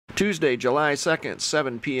Tuesday, July 2nd,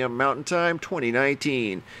 7 p.m. Mountain Time,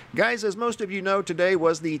 2019. Guys, as most of you know, today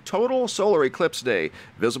was the total solar eclipse day,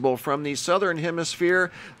 visible from the southern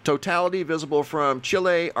hemisphere, totality visible from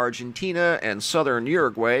Chile, Argentina, and southern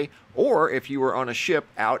Uruguay, or if you were on a ship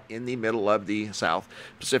out in the middle of the South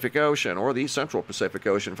Pacific Ocean, or the Central Pacific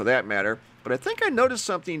Ocean for that matter. But I think I noticed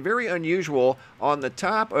something very unusual on the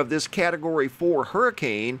top of this Category 4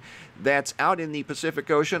 hurricane that's out in the Pacific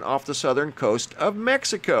Ocean off the southern coast of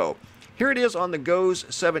Mexico. Here it is on the GOES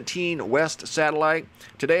 17 West satellite.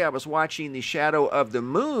 Today I was watching the shadow of the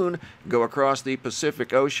moon go across the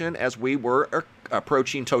Pacific Ocean as we were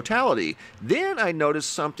approaching totality. Then I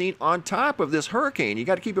noticed something on top of this hurricane. You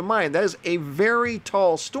got to keep in mind that is a very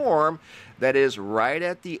tall storm that is right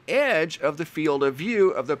at the edge of the field of view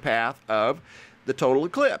of the path of the total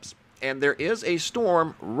eclipse. And there is a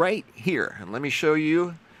storm right here. And let me show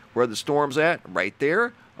you where the storm's at, right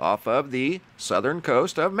there off of the southern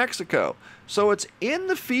coast of Mexico. So it's in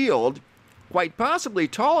the field, quite possibly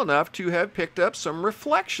tall enough to have picked up some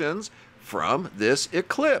reflections from this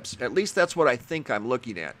eclipse. At least that's what I think I'm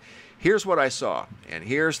looking at. Here's what I saw, and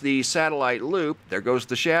here's the satellite loop. There goes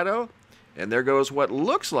the shadow, and there goes what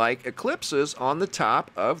looks like eclipses on the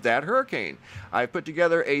top of that hurricane. I've put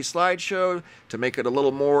together a slideshow to make it a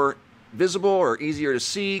little more visible or easier to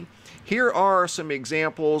see. Here are some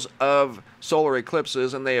examples of solar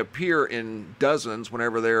eclipses, and they appear in dozens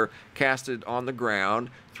whenever they're casted on the ground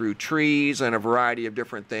through trees and a variety of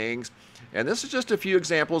different things. And this is just a few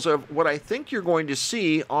examples of what I think you're going to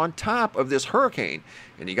see on top of this hurricane.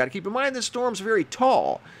 And you got to keep in mind this storm's very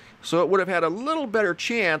tall, so it would have had a little better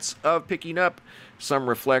chance of picking up some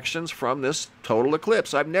reflections from this total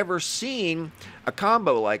eclipse. I've never seen a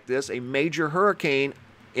combo like this, a major hurricane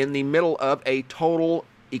in the middle of a total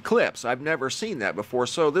eclipse. I've never seen that before,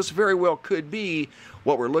 so this very well could be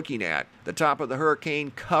what we're looking at. The top of the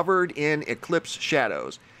hurricane covered in eclipse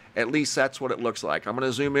shadows. At least that's what it looks like. I'm going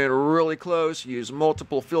to zoom in really close, use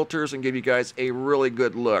multiple filters, and give you guys a really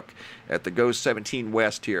good look at the GOES 17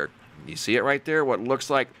 West here. You see it right there, what looks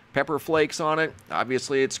like pepper flakes on it.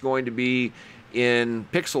 Obviously it's going to be in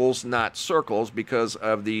pixels, not circles, because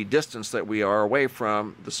of the distance that we are away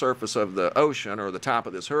from the surface of the ocean or the top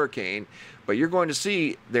of this hurricane. But you're going to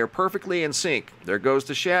see they're perfectly in sync. There goes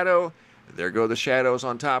the shadow, there go the shadows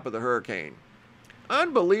on top of the hurricane.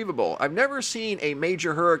 Unbelievable. I've never seen a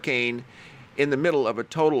major hurricane in the middle of a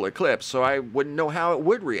total eclipse, so I wouldn't know how it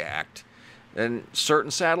would react. And certain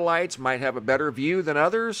satellites might have a better view than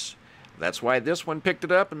others. That's why this one picked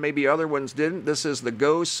it up and maybe other ones didn't. This is the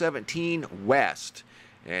GOES 17 West,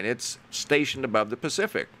 and it's stationed above the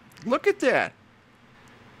Pacific. Look at that.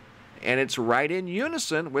 And it's right in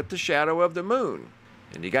unison with the shadow of the moon.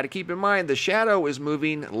 And you got to keep in mind the shadow is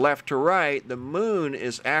moving left to right. The moon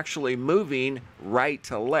is actually moving right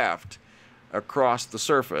to left across the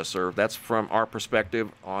surface, or that's from our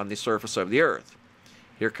perspective on the surface of the Earth.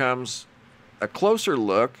 Here comes a closer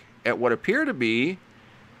look at what appear to be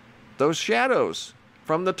those shadows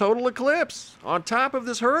from the total eclipse on top of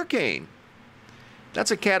this hurricane. That's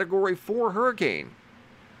a Category 4 hurricane.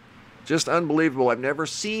 Just unbelievable. I've never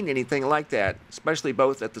seen anything like that, especially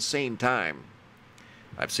both at the same time.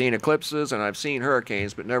 I've seen eclipses and I've seen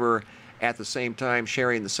hurricanes, but never at the same time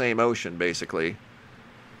sharing the same ocean, basically.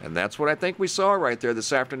 And that's what I think we saw right there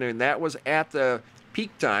this afternoon. That was at the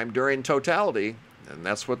peak time during totality, and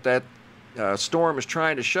that's what that storm is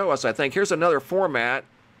trying to show us, I think. Here's another format.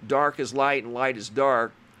 Dark is light and light is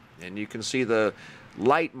dark, and you can see the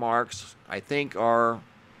light marks, I think, are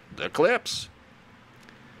the eclipse.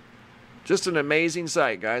 Just an amazing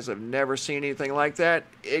sight, guys. I've never seen anything like that.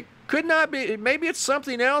 It could not be, maybe it's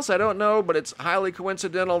something else, I don't know, but it's highly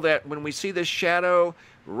coincidental that when we see this shadow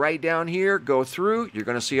right down here go through, you're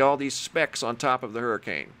going to see all these specks on top of the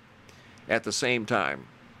hurricane at the same time.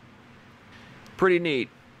 Pretty neat.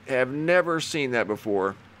 Have never seen that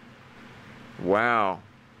before. Wow.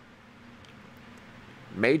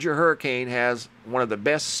 Major hurricane has one of the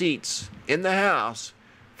best seats in the house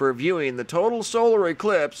for viewing the total solar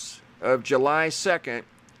eclipse of July 2nd,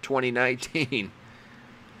 2019.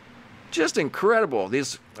 Just incredible.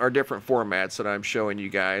 These are different formats that I'm showing you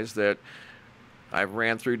guys that I've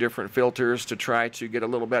ran through different filters to try to get a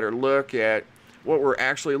little better look at what we're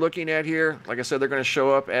actually looking at here. Like I said, they're going to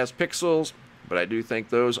show up as pixels, but I do think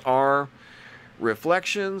those are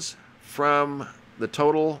reflections from the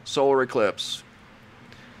total solar eclipse.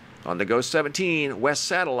 On the GOES 17 West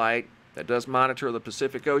satellite that does monitor the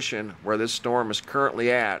Pacific Ocean where this storm is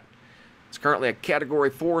currently at. It's currently a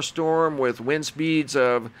Category 4 storm with wind speeds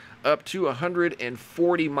of up to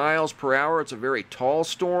 140 miles per hour. It's a very tall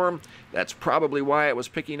storm. That's probably why it was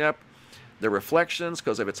picking up the reflections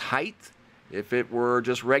because of its height. If it were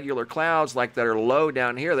just regular clouds like that are low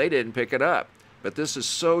down here, they didn't pick it up. But this is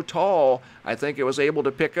so tall, I think it was able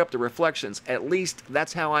to pick up the reflections. At least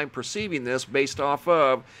that's how I'm perceiving this based off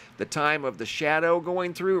of the time of the shadow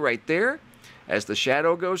going through right there. As the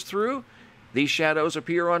shadow goes through, these shadows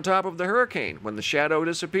appear on top of the hurricane. When the shadow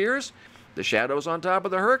disappears, the shadows on top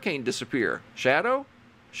of the hurricane disappear. Shadow,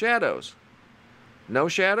 shadows. No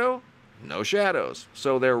shadow, no shadows.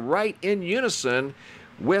 So they're right in unison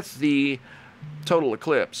with the total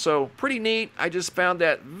eclipse. So pretty neat. I just found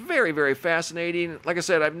that very, very fascinating. Like I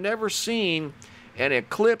said, I've never seen an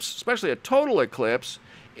eclipse, especially a total eclipse,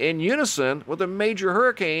 in unison with a major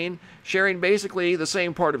hurricane sharing basically the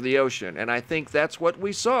same part of the ocean. And I think that's what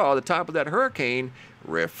we saw. The top of that hurricane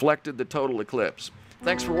reflected the total eclipse.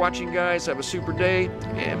 Thanks for watching, guys. Have a super day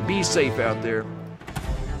and be safe out there.